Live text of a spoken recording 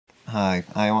Hi,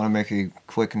 I want to make a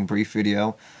quick and brief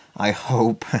video, I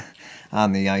hope,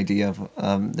 on the idea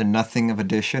of the nothing of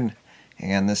addition.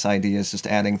 And this idea is just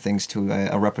adding things to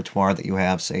a repertoire that you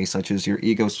have, say, such as your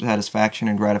ego satisfaction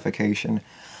and gratification,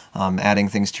 adding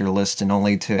things to your list and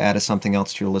only to add something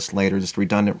else to your list later, just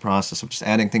redundant process of just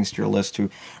adding things to your list to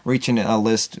reach a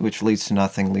list which leads to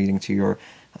nothing, leading to your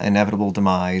inevitable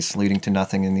demise, leading to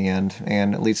nothing in the end.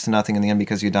 And it leads to nothing in the end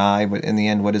because you die, but in the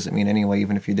end, what does it mean anyway,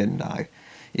 even if you didn't die?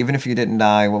 Even if you didn't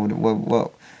die,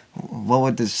 what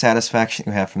would the satisfaction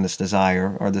you have from this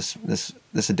desire, or this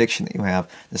addiction that you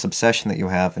have, this obsession that you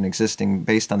have, and existing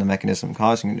based on the mechanism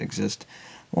causing it to exist?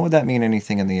 What would that mean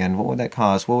anything in the end? What would that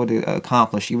cause? What would it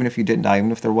accomplish, even if you didn't die,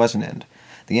 even if there was an end?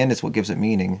 The end is what gives it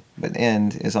meaning, but the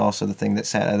end is also the thing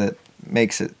that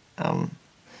makes it. The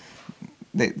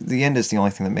end is the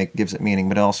only thing that gives it meaning,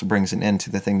 but it also brings an end to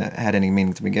the thing that had any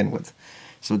meaning to begin with.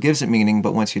 So it gives it meaning,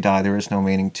 but once you die, there is no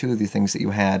meaning to the things that you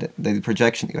had, the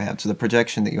projection that you had. So the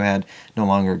projection that you had no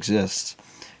longer exists.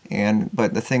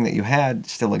 But the thing that you had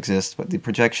still exists, but the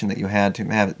projection that you had to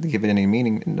give it any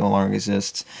meaning no longer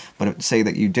exists. But say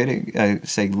that you did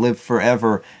say live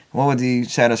forever, what would the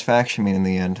satisfaction mean in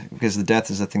the end? Because the death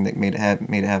is the thing that made it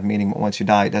have meaning, but once you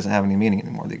die, it doesn't have any meaning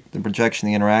anymore. The projection,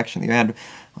 the interaction that you had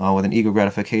with an ego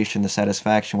gratification, the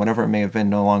satisfaction, whatever it may have been,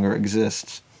 no longer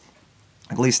exists.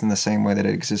 At least in the same way that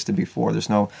it existed before. There's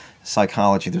no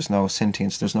psychology, there's no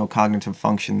sentience, there's no cognitive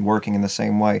function working in the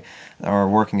same way, or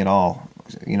working at all.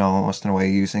 You know, almost in a way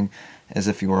using as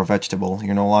if you were a vegetable.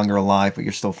 You're no longer alive, but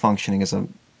you're still functioning as a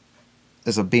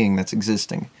being that's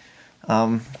existing.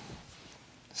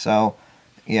 So,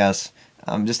 yes,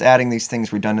 just adding these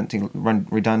things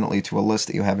redundantly to a list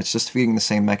that you have. It's just feeding the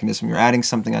same mechanism. You're adding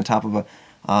something on top of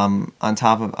one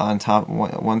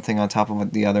thing on top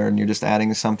of the other, and you're just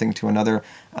adding something to another.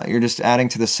 You're just adding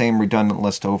to the same redundant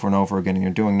list over and over again, and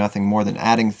you're doing nothing more than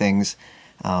adding things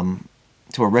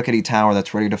to a rickety tower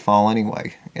that's ready to fall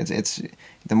anyway. It's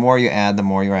the more you add, the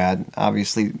more you add.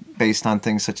 Obviously, based on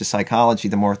things such as psychology,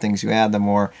 the more things you add, the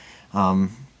more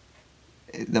almost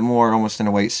in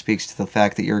a way it speaks to the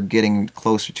fact that you're getting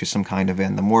closer to some kind of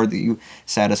end. The more that you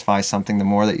satisfy something, the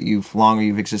more that longer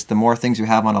you've existed, the more things you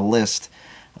have on a list.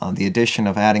 The addition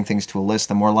of adding things to a list,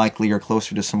 the more likely you're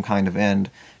closer to some kind of end,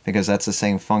 because that's the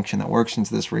same function that works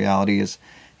into this reality. Is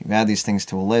you add these things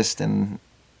to a list, and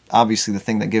obviously the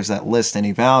thing that gives that list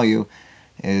any value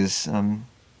is some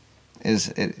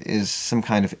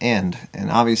kind of end. And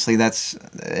obviously that's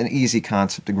an easy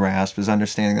concept to grasp, is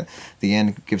understanding that the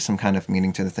end gives some kind of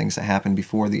meaning to the things that happen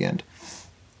before the end.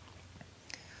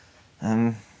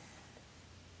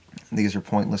 These are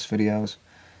pointless videos.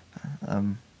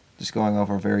 Just going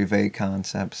over very vague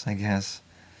concepts, I guess.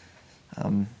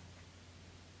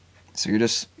 So you're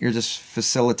just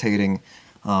facilitating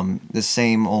the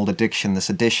same old addiction,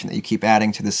 this addition that you keep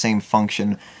adding to the same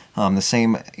function,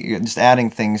 you're just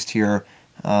adding things to your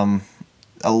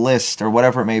a list, or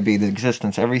whatever it may be, the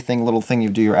existence, little thing you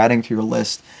do, you're adding to your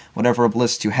list, whatever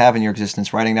list you have in your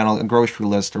existence, writing down a grocery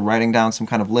list, or writing down some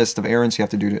kind of list of errands you have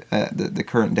to do the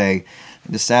current day,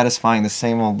 just satisfying the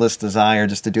same old list desire,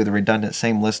 just to do the redundant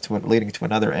same list leading to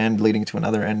another end,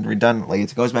 redundantly.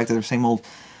 It goes back to the same old,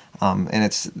 and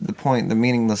it's the point, the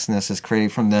meaninglessness is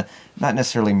created from not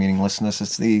necessarily meaninglessness,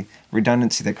 it's the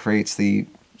redundancy that creates the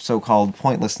so-called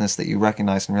pointlessness that you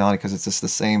recognize in reality, because it's just the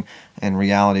same in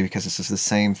reality, because it's just the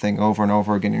same thing over and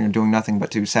over again, and you're doing nothing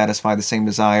but to satisfy the same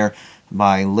desire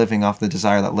by living off the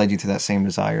desire that led you to that same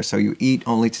desire. So you eat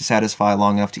only to satisfy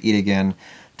long enough to eat again,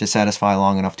 to satisfy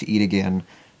long enough to eat again,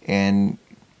 and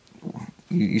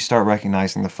you start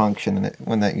recognizing the function, and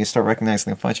when you start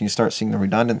recognizing the function, you start seeing the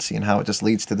redundancy and how it just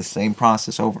leads to the same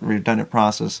redundant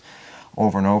process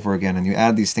over and over again. And you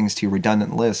add these things to your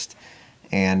redundant list,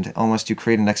 and almost you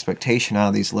create an expectation out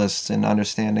of these lists, and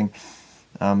understanding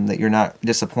that you're not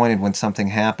disappointed when something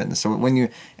happens. So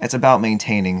it's about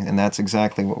maintaining, and that's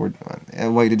exactly what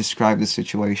a way to describe this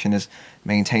situation is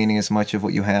maintaining as much of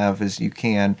what you have as you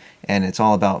can, and it's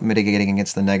all about mitigating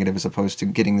against the negative, as opposed to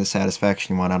getting the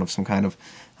satisfaction you want out of some kind of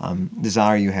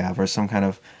desire you have, or some kind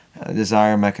of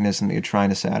desire mechanism that you're trying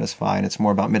to satisfy. And it's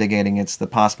more about mitigating against the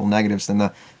possible negatives than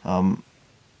the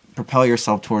propel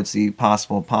yourself towards the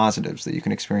possible positives that you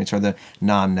can experience, or the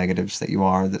non-negatives that you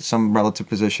are, that some relative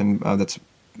position that's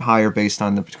higher based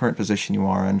on the current position you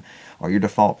are in, or your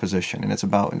default position. And it's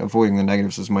about avoiding the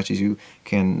negatives as much as you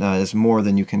can, as more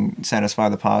than you can satisfy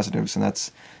the positives. And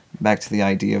that's back to the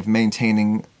idea of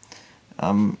maintaining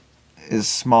as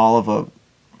small of a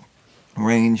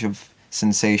range of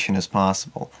sensation as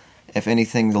possible. If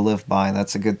anything to live by,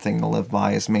 that's a good thing to live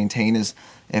by, is maintain as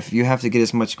If you have to get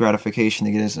as much gratification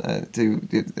to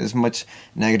get as much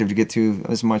negative to get to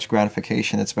as much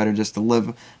gratification, it's better just to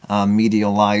live a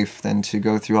medial life than to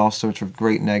go through all sorts of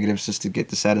great negatives just to get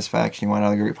the satisfaction you want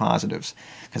out of great positives.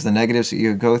 Because the negatives that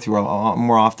you go through are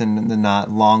more often than not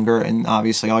longer, and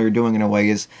obviously all you're doing in a way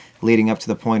is leading up to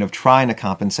the point of trying to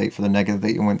compensate for the negative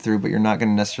that you went through, but you're not going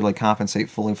to necessarily compensate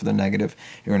fully for the negative.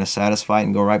 You're going to satisfy it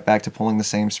and go right back to pulling the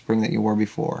same spring that you were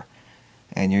before.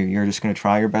 And you're just going to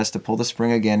try your best to pull the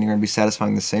spring again. You're going to be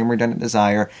satisfying the same redundant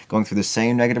desire, going through the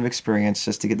same negative experience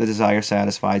just to get the desire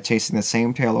satisfied, chasing the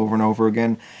same tail over and over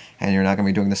again, and you're not going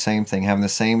to be doing the same thing, having the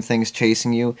same things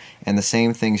chasing you, and the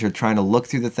same things. You're trying to look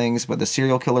through the things, but the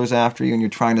serial killer's after you, and you're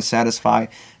trying to satisfy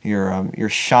your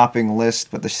shopping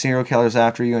list, but the serial killer's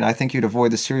after you, and I think you'd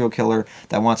avoid the serial killer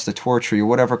that wants to torture you,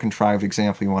 whatever contrived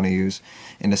example you want to use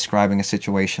in describing a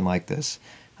situation like this.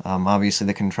 Obviously,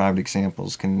 the contrived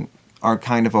examples are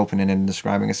kind of open-ended in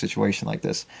describing a situation like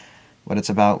this, but it's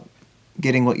about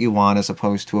getting what you want as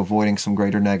opposed to avoiding some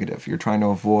greater negative. You're trying to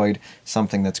avoid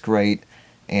something that's great,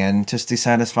 and just to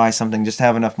satisfy something, just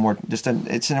have enough more.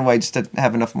 It's in a way just to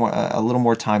have enough more, a little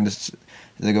more time to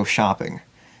go shopping,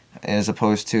 as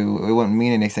opposed to it wouldn't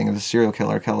mean anything if the serial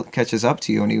killer catches up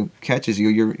to you and he catches you.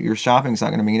 Your shopping's not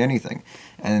going to mean anything,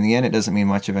 and in the end, it doesn't mean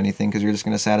much of anything because you're just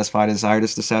going to satisfy desire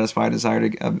just to satisfy desire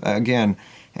again.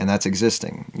 And that's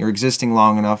existing. You're existing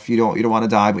long enough. You don't want to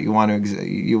die, but you want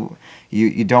to.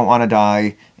 You don't want to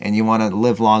die, and you want to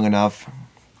live long enough,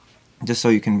 just so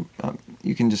you can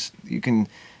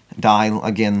die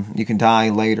again. You can die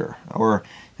later, or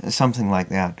something like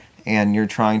that. And you're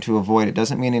trying to avoid it.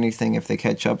 Doesn't mean anything if they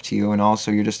catch up to you. And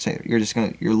also, you're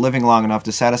living long enough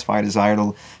to satisfy a desire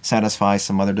to satisfy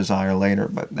some other desire later.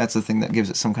 But that's the thing that gives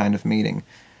it some kind of meaning.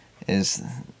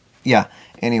 Yeah.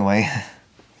 Anyway.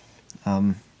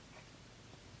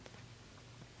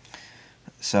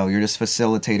 So you're just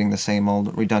facilitating the same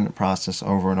old redundant process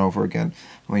over and over again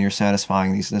when you're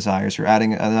satisfying these desires. You're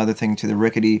adding another thing to the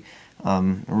rickety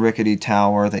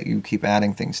tower that you keep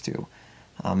adding things to.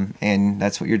 And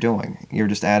that's what you're doing. You're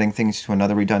just adding things to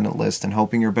another redundant list and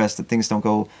hoping your best that things don't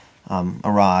go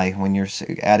awry when you're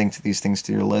adding to these things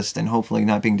to your list, and hopefully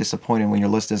not being disappointed when your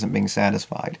list isn't being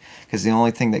satisfied. Because the only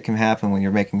thing that can happen when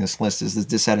you're making this list is the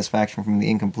dissatisfaction from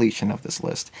the incompletion of this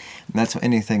list. And that's the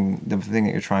thing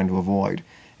that you're trying to avoid.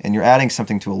 And you're adding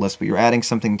something to a list, but you're adding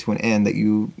something to an end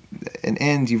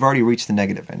you've already reached the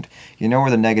negative end. You know where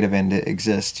the negative end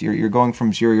exists. You're going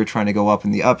from zero, you're trying to go up,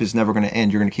 and the up is never going to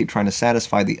end. You're going to keep trying to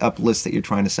satisfy the up list that you're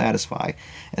trying to satisfy.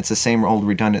 And it's the same old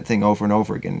redundant thing over and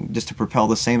over again, just to propel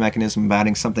the same mechanism of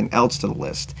adding something else to the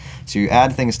list. So you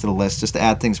add things to the list just to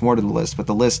add things more to the list, but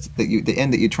the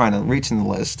end that you're trying to reach in the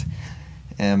list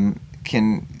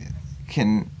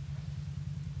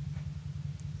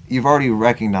you've already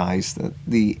recognized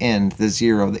the end, the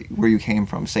zero, where you came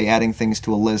from. Say adding things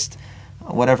to a list,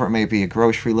 whatever it may be, a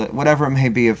grocery list, whatever it may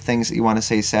be of things that you want to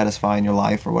say satisfy in your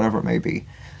life, or whatever it may be.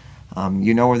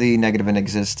 You know where the negative end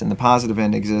exists and the positive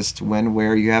end exists.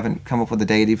 Where you haven't come up with a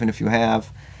date, even if you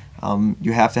have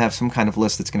to have some kind of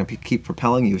list that's going to keep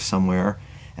propelling you somewhere,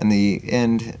 and the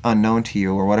end unknown to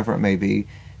you, or whatever it may be.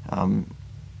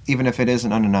 Even if it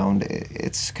isn't unknown,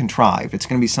 it's contrived. It's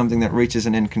going to be something that reaches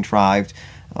an end contrived,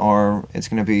 or it's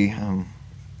going to be,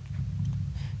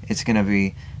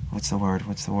 what's the word?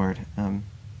 It's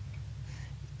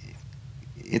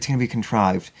going to be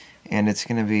contrived, and it's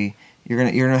going to be, you're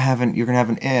going to have an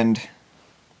end,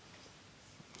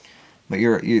 but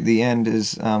the end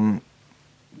is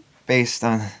based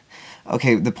on.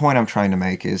 Okay, the point I'm trying to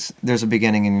make is there's a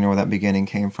beginning, and you know where that beginning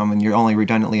came from, and you're only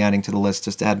redundantly adding to the list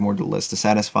just to add more to the list to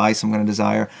satisfy some kind of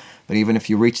desire. But even if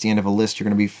you reach the end of a list, you're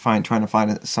going to be trying to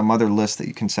find some other list that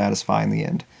you can satisfy in the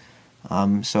end.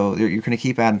 So you're going to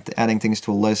keep adding things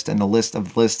to a list, and the list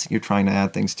of lists you're trying to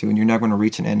add things to, and you're not going to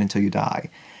reach an end until you die.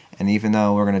 And even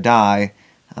though we're going to die,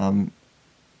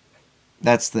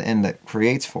 that's the end that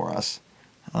creates for us.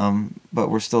 But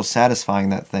we're still satisfying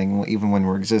that thing even when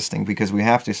we're existing, because we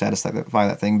have to satisfy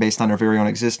that thing based on our very own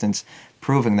existence,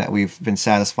 proving that we've been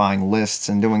satisfying lists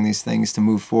and doing these things to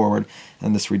move forward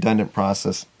in this redundant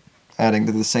process, adding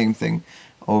to the same thing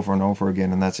over and over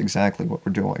again, and that's exactly what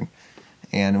we're doing.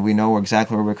 And we know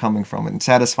exactly where we're coming from, and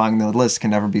satisfying the list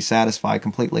can never be satisfied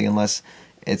completely unless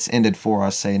it's ended for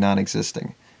us, say,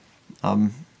 non-existing.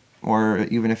 Or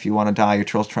even if you want to die,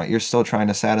 you're still trying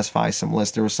to satisfy some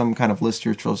list. There was some kind of list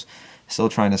you're still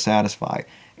trying to satisfy.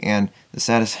 And if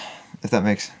that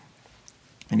makes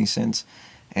any sense,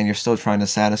 and you're still trying to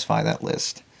satisfy that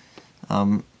list.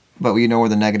 But you know where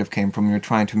the negative came from. You're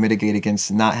trying to mitigate against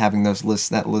not having that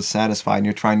list satisfied, and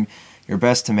you're trying your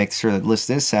best to make sure that list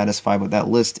is satisfied, but that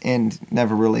list end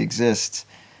never really exists.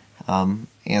 and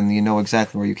you know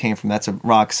exactly where you came from. That's a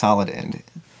rock solid end.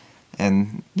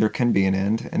 And there can be an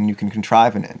end, and you can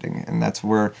contrive an ending, and that's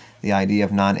where the idea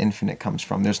of non-infinite comes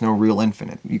from. There's no real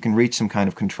infinite. You can reach some kind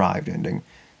of contrived ending,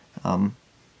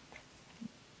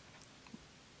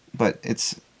 but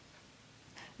it's,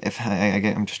 if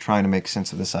I'm just trying to make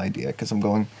sense of this idea because I'm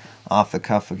going off the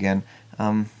cuff again.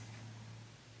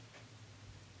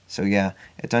 So yeah,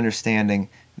 it's understanding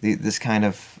this kind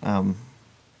of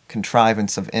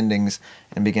contrivance of endings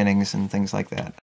and beginnings and things like that.